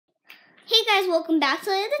guys, welcome back to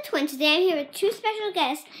Layla the Twin. Today I'm here with two special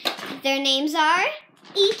guests. Their names are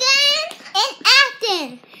Ethan and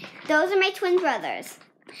Ashton. Those are my twin brothers.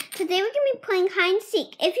 Today we're going to be playing hide and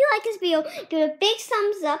seek. If you like this video, give it a big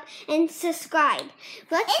thumbs up and subscribe.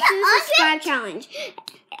 Let's do the subscribe challenge.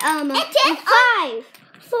 In 5,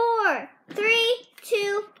 4, 3,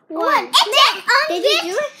 2, 1. Did you do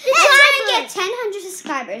it? Let's try and get 10,000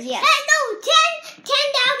 subscribers. Yes. No, 10,000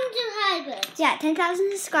 subscribers. Yeah,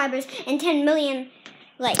 10,000 subscribers and 10 million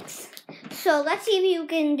likes. So let's see if you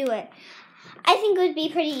can do it. I think it would be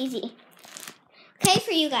pretty easy. Okay,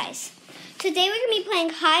 for you guys. Today we're going to be playing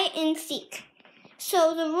hide and seek.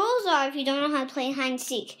 So the rules are, if you don't know how to play hide and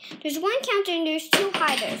seek, there's one counter and there's two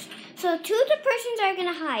hiders. So two of the persons are going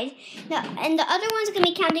to hide, and the other one's going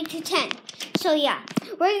to be counting to 10. So yeah,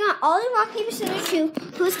 we're going to all do rock, paper, scissors, shoot.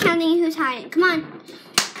 Who's counting and who's hiding? Come on.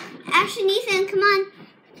 Ashton, Ethan, come on.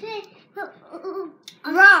 Okay.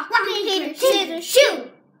 Rock, paper, scissors,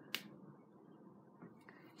 shoot.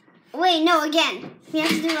 Wait, no, again. We have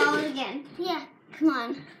to do it all again. Yeah. Come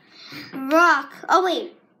on. Rock. Oh,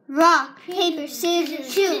 wait. Rock, paper,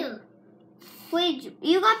 scissors, shoot. Wait,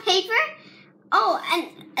 you got paper? Oh,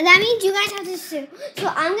 and that means you guys have to shoot. So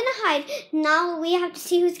I'm going to hide. Now we have to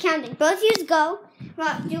see who's counting. Both of you go.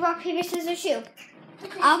 Do rock, paper, scissors, shoot.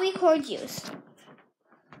 I'll record you.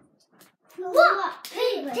 Rock,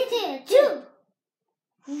 paper, scissors, shoot.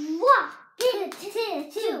 Rock, paper,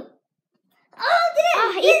 scissors, shoot.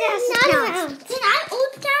 Oh, Ethan has to count. Can I hold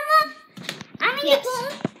the camera? I'm in the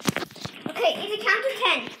phone. Okay, Ethan, count to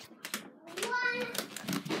 10. 1,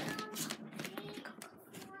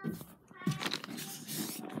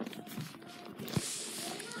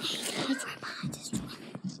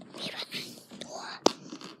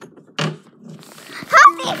 How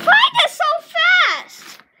did you find us so fast?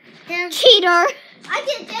 Cheater. I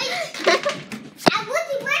did this. I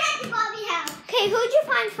wasn't right at the Bobby house. Okay, who'd you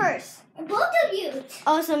find first? Both of you.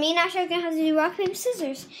 Oh, so me and Ash are going to have to do rock, paper,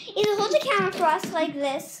 scissors. Either hold the camera for us like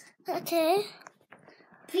this. Okay.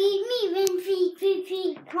 Feed me, then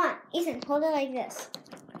feed. Come on, Ethan, hold it like this.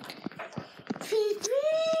 Feed me.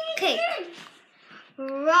 Okay.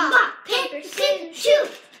 Rock, paper, scissors,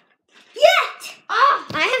 shoot. Yes! Oh,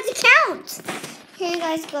 I have to count. Here you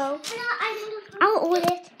guys go. I'll hold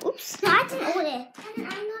it. Oops. No, I can hold it.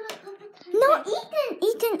 No,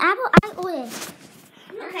 Ethan, I hold it.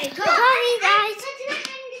 Okay, go. Sorry, guys.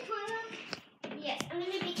 Yes, I'm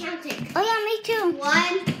going to be counting. Oh, yeah, me too. 1,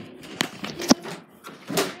 2,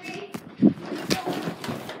 3, 4,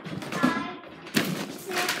 5, 6,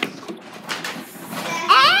 7.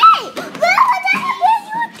 Hey! Where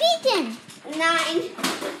you repeating? 9.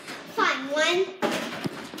 Fine. 1,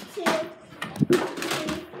 2, 3,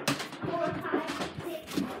 4, 5,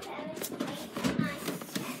 6, 7, 8, 9,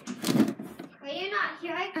 10. Wait, you're not.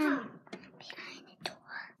 Here I come. Behind the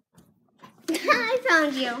door. I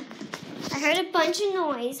found you. I heard a bunch of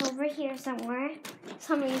noise over here somewhere.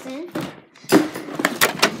 Some reason.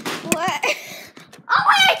 What? Oh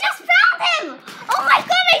wait, I just found him! Oh my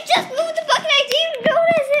god, I just moved the bucket. I didn't even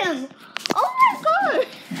notice him. Oh my god.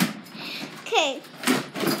 Okay.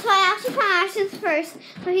 So I actually found Ashton's first.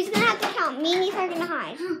 So he's gonna have to count. Me and Ethan are gonna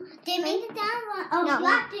hide. They made it down one. Oh, No. you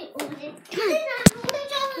have to hold it.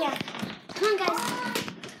 Yeah. Come on, guys.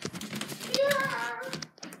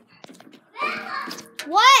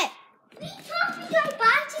 What?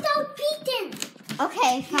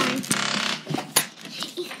 Okay, fine.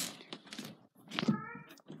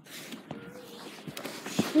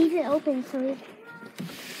 Leave it open so we...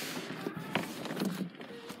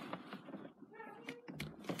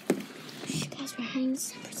 Shh, guys, we're hiding in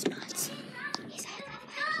separate spots. He's out of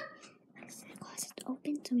the closet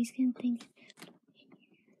open, so he's gonna think...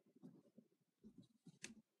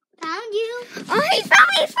 Found you. Oh, he found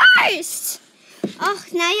me first! Oh,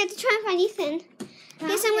 now you have to try and find Ethan. I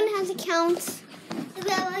guess I'm gonna have to count. What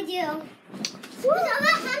will you? I'm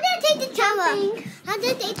gonna take the camera. I'm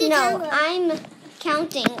gonna take the camera. No, I'm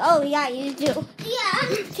counting. Oh, yeah, you do. Yeah,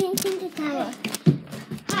 I'm changing the camera.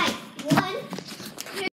 Hi. 1,